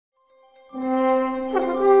Happens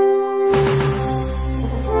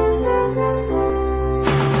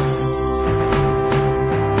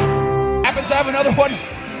to have another one.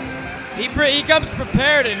 He comes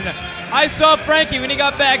prepared, and I saw Frankie when he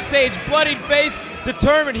got backstage, bloodied face,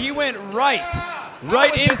 determined. He went right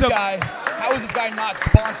into this guy. How is this guy not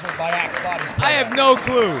sponsored by Axe Bodies? I have no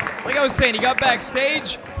clue. Like I was saying, he got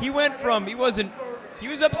backstage. He was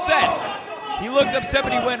upset. He looked upset,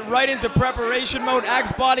 but he went right into preparation mode.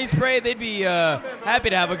 Axe Body Spray, they'd be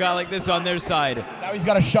happy to have a guy like this on their side. Now he's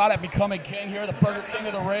got a shot at becoming king here, the Burger King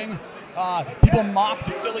of the ring. People mock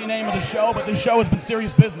the silly name of the show, but this show has been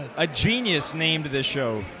serious business. A genius named this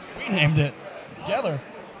show. We named it together.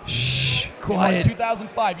 Shh, quiet.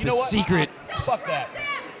 2005. It's you know what? Secret. Fuck that.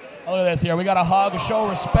 Oh, look at this here. We got a hug, a show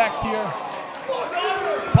of respect here.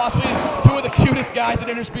 Possibly two of the cutest guys in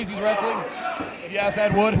interspecies wrestling. If you ask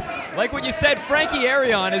Ed Wood. Like what you said, Frankie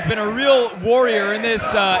Arion has been a real warrior in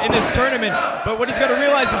this tournament. But what he's got to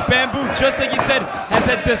realize is Bamboo, just like you said, has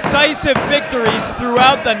had decisive victories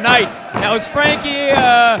throughout the night. Now, is Frankie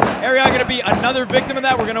Arion going to be another victim of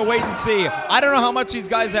that? We're going to wait and see. I don't know how much these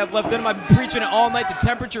guys have left in them. I've been preaching it all night. The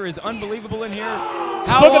temperature is unbelievable in here.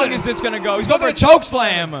 How long is this going to go? He's going for a choke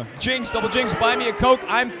slam. Jinx, double jinx, buy me a Coke.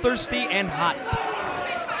 I'm thirsty and hot.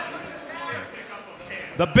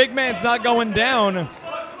 The big man's not going down.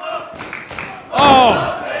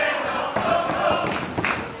 Oh!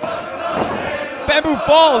 Bamboo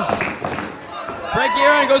falls. Frankie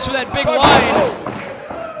Arion goes for that big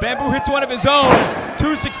line. Bamboo hits one of his own.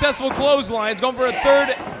 2 successful clotheslines. Going for a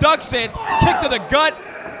third. Ducks it. Kick to the gut.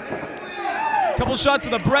 Couple shots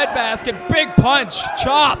of the breadbasket. Big punch.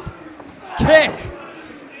 Chop. Kick.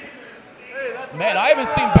 Man, I haven't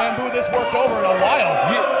seen Bamboo this worked over in a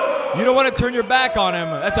while. You don't want to turn your back on him.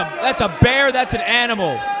 That's a bear. That's an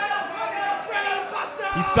animal.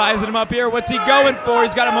 He's sizing him up here. What's he going for?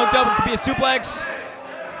 He's got him hooked up. It could be a suplex.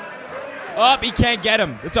 Up, he can't get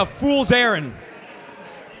him. It's a fool's errand.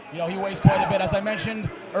 You know, he weighs quite a bit, as I mentioned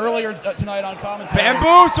earlier tonight on commentary.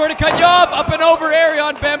 Bamboo sort of cut you off. Up and over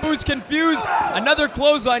Arion. Bamboo's confused. Another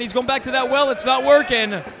clothesline. He's going back to that well. It's not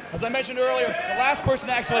working. As I mentioned earlier, the last person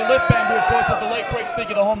to actually lift Bamboo, of course, was the late great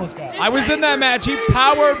Stinky the Homeless Guy. I was in that match. He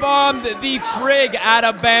powerbombed the frig out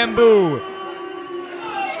of Bamboo.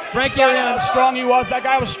 Frankie Arion. How strong he was. That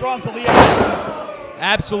guy was strong till the end.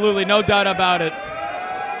 Absolutely, no doubt about it.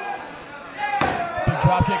 Big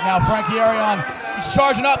drop kick now. Frankie Arion. He's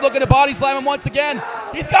charging up, looking to body slam him once again.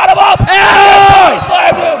 He's got him up! Body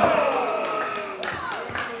slammed him!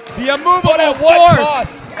 The immovable at force! What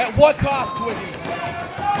cost? At what cost, Twiggy?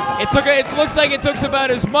 It looks like it took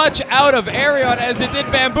about as much out of Arion as it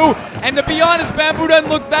did Bamboo. And to be honest, Bamboo doesn't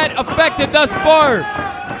look that affected thus far.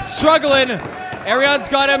 Struggling. Arion's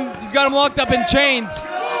got him. He's got him locked up in chains.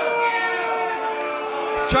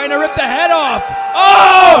 He's trying to rip the head off.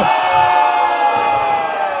 Oh!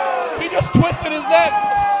 He just twisted his neck.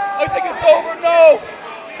 I think it's over. No.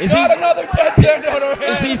 Not another dead hand on our head.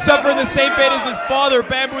 Is he suffering the same fate as his father,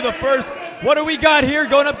 Bamboo the First? What do we got here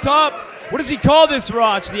going up top? What does he call this,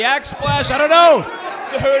 Roch? The axe splash? I don't know.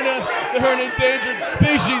 They're an endangered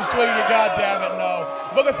species, Twiggy. God damn it, no.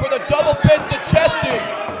 Looking for the double pins to chesty.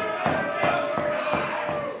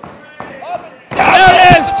 There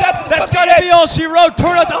it is! That's got to be all she wrote.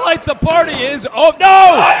 Turn out the lights, the party is. Oh,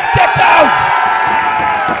 no! Oh, he's kicked out!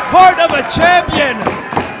 Heart of a champion!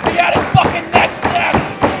 He had his fucking neck snapped!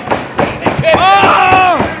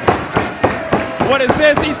 Oh! What is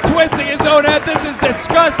this? He's twisting his own head. This is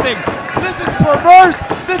disgusting. This is perverse.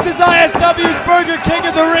 This is ISW's Burger King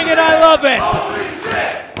of the Ring, and I love it. Holy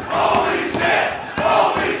shit! Holy shit!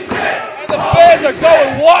 Holy shit! And the fans are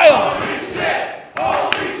going wild! Holy shit!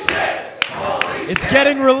 Holy shit! It's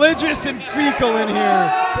getting religious and fecal in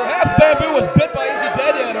here. Perhaps Bamboo was bit by Izzy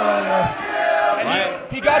Deadhead earlier.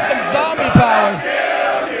 And he got some zombie powers.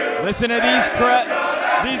 Listen to these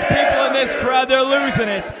people in this crowd, they're losing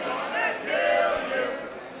it.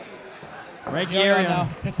 Frankie Arion now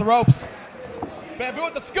hits the ropes. Bamboo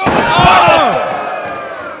with the scoop. Oh!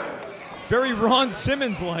 Very Ron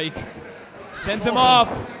Simmons-like. Sends him off.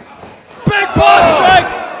 Big body strike!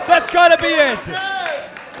 That's gotta be it.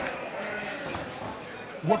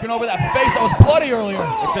 Working over that face that was bloody earlier.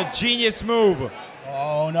 It's a genius move.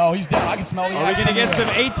 Oh no, he's down. I can smell the action. Are we gonna get some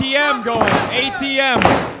ATM going? ATM.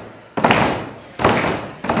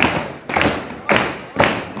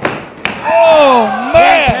 Oh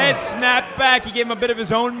man! His head snapped back. He gave him a bit of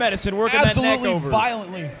his own medicine, working that neck over.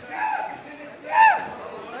 Violently.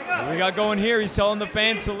 What we got going here? He's telling the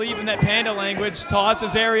fans to leave in that Panda language.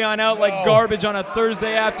 Tosses Arion out like garbage on a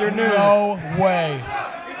Thursday afternoon. No way.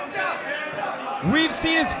 We've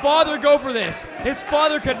seen his father go for this. His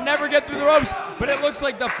father could never get through the ropes, but it looks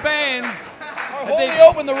like the fans are holding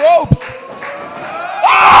open the ropes.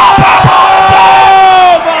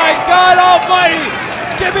 Oh my God almighty!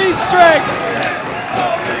 Give me strength!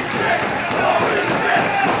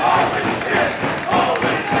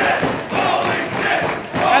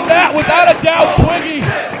 And that, without a doubt, Twiggy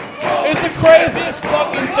is the craziest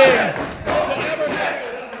fucking thing to ever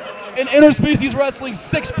happen in interspecies wrestling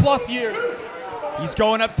 6+ years. He's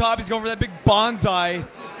going up top. He's going for that big bonsai.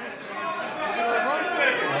 Oh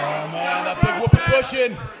man, that big whoopee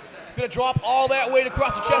cushion. He's gonna drop all that weight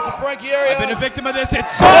across the chest of Frankie Arion. I've been a victim of this. It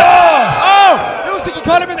sucks. Oh! It looks like he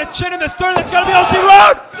caught him in the chin and the sternum. That's gotta be LT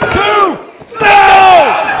round 2. No!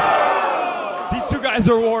 These two guys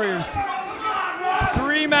are warriors.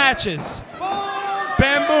 3 matches.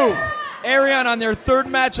 Bamboo, Arion on their 3rd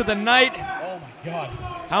match of the night. Oh my God.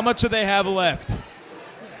 How much do they have left?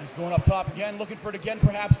 He's going up top again, looking for it again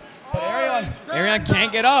perhaps. But Arion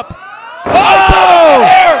can't get up. Oh!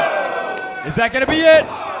 Is that gonna be it?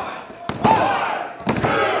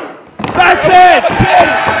 That's it!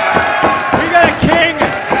 We got a king.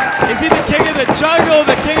 Is he the king of the jungle,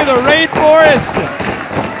 the king of the rainforest?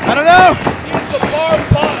 I don't know. He's the bar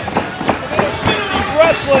boss of interspecies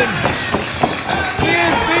wrestling. He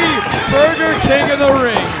is the Burger King of the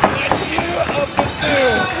ring. The King of the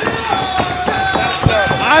Zoo. That's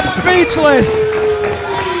terrible. I'm speechless.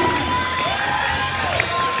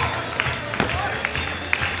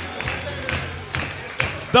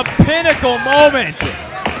 The pinnacle moment.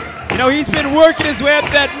 You know, he's been working his way up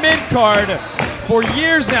that mid-card for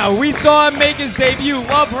years now. We saw him make his debut,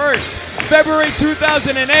 Love Hurts, February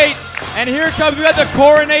 2008. And here comes, we got the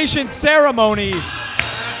coronation ceremony.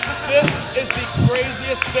 This is the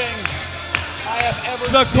craziest thing I have ever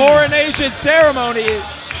seen. The coronation ceremony.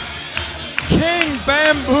 King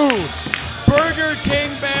Bamboo, Burger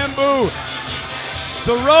King Bamboo.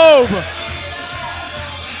 The robe,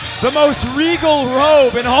 the most regal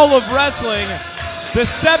robe in all of wrestling. The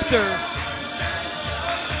scepter.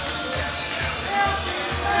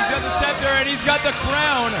 He's got the scepter and he's got the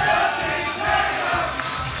crown.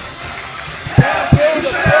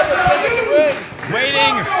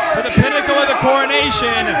 Waiting for the pinnacle of the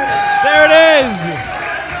coronation. There it is.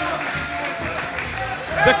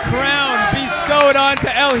 The crown bestowed onto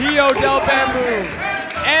El Hijo del Bamboo.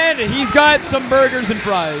 And he's got some burgers and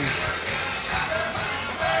fries.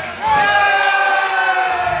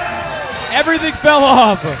 Everything fell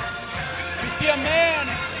off. You see a man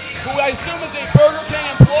who I assume is a Burger King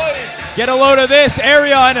employee. Get a load of this.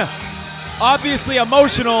 Arion, obviously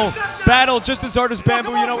emotional, battled just as hard as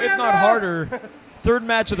Bamboo, you know, if not harder. 3rd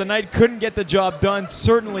match of the night, couldn't get the job done.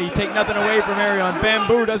 Certainly take nothing away from Arion.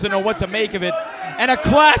 Bamboo doesn't know what to make of it. And a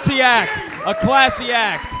classy act,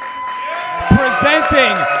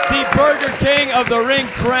 presenting the Burger King of the Ring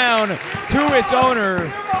crown to its owner.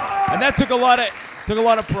 And that took a lot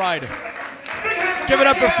of pride. Let's give it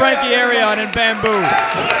up for Frankie Arion and Bamboo.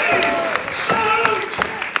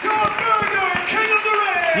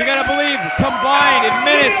 You gotta believe, combined in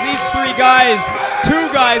minutes, these 2 guys,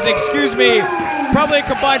 probably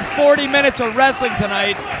combined 40 minutes of wrestling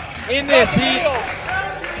tonight in this heat.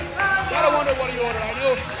 Gotta wonder what he ordered. I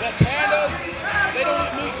know that Pandas, they don't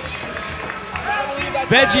eat meat. I believe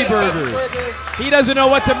that's Veggie burger. He doesn't know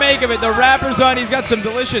what to make of it. The wrapper's on, he's got some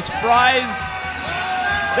delicious fries.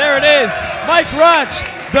 There it is, Mike Roach.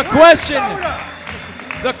 The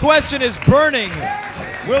question is burning.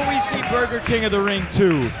 Will we see Burger King of the Ring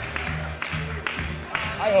 2?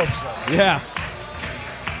 I hope so. Yeah.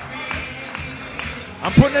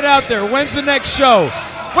 I'm putting it out there. When's the next show?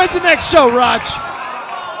 When's the next show, Roach?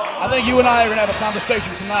 I think you and I are gonna have a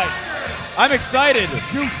conversation tonight. I'm excited.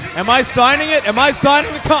 Am I signing it? Am I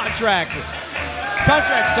signing the contract?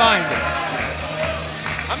 Contract signed.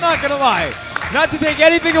 I'm not gonna lie. Not to take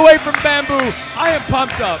anything away from Bamboo, I am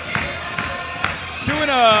pumped up. Doing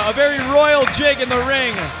a very royal jig in the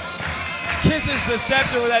ring. Kisses the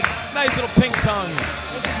scepter with that nice little pink tongue.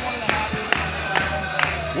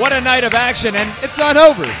 What a night of action, and it's not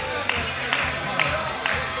over.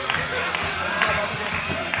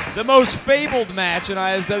 The most fabled match in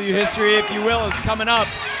ISW history, if you will, is coming up.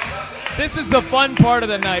 This is the fun part of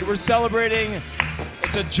the night. We're celebrating.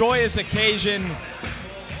 It's a joyous occasion.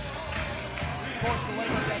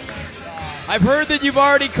 I've heard that you've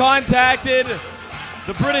already contacted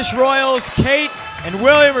the British Royals. Kate and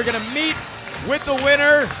William are going to meet with the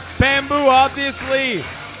winner. Bamboo, obviously.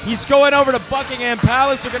 He's going over to Buckingham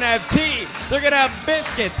Palace. They're going to have tea. They're going to have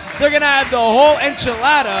biscuits. They're going to have the whole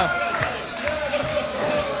enchilada.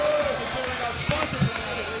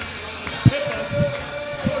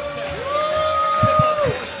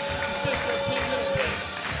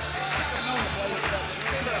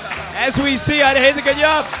 As we see, I'd hate to get you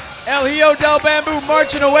up. El Hijo del Bamboo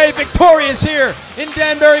marching away victorious here in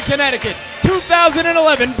Danbury, Connecticut.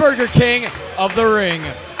 2011 Burger King of the Ring.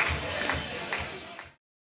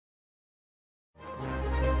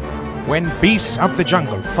 When beasts of the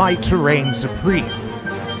jungle fight to reign supreme,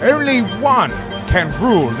 only one can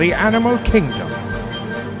rule the animal kingdom.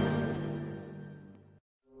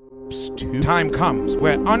 Time comes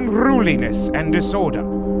where unruliness and disorder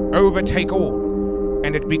overtake all,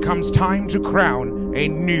 and it becomes time to crown a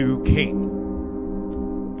new king.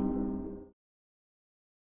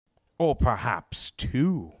 Or perhaps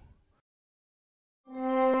two.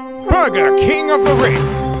 Burger King of the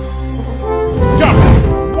Ring. Double.